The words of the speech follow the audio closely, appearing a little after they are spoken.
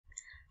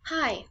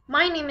Hi,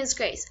 my name is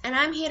Grace, and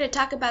I'm here to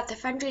talk about the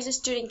Fundraiser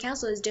Student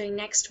Council is doing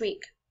next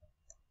week.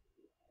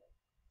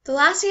 The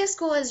last day of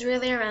school is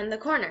really around the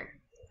corner.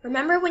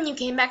 Remember when you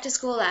came back to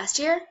school last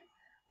year?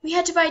 We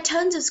had to buy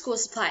tons of school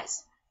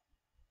supplies.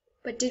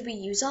 But did we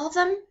use all of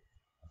them?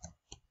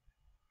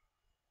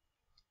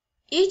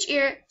 Each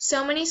year,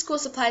 so many school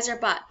supplies are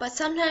bought, but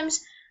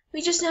sometimes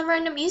we just never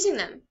end up using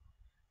them.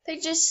 They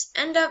just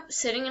end up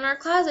sitting in our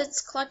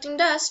closets collecting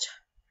dust.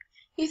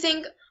 You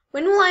think,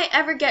 when will I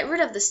ever get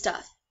rid of this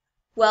stuff?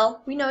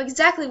 Well, we know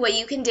exactly what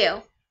you can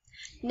do.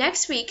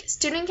 Next week,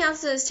 Student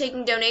Council is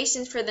taking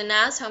donations for the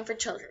Niles Home for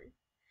Children.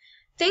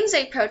 Things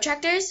like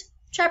protractors,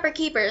 trapper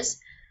keepers,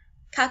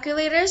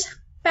 calculators,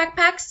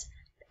 backpacks,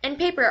 and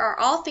paper are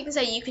all things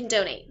that you can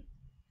donate.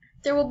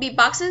 There will be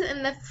boxes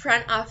in the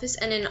front office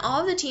and in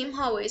all of the team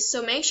hallways,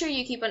 so make sure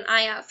you keep an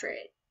eye out for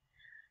it.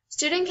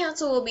 Student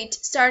Council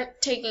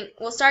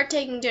will start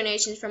taking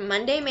donations from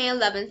Monday, May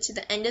 11th to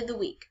the end of the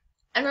week.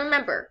 And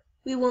remember,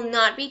 we will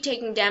not be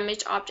taking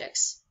damaged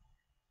objects.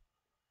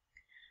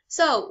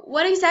 So,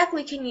 what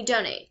exactly can you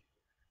donate?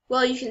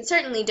 Well, you can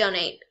certainly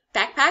donate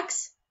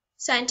backpacks,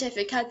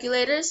 scientific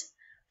calculators,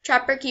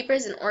 trapper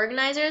keepers and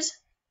organizers,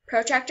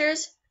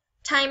 protractors,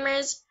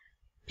 timers,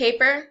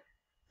 paper,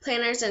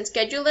 planners and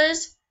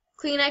schedulers,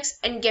 Kleenex,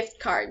 and gift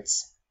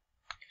cards.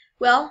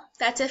 Well,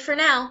 that's it for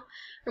now.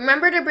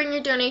 Remember to bring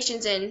your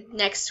donations in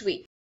next week.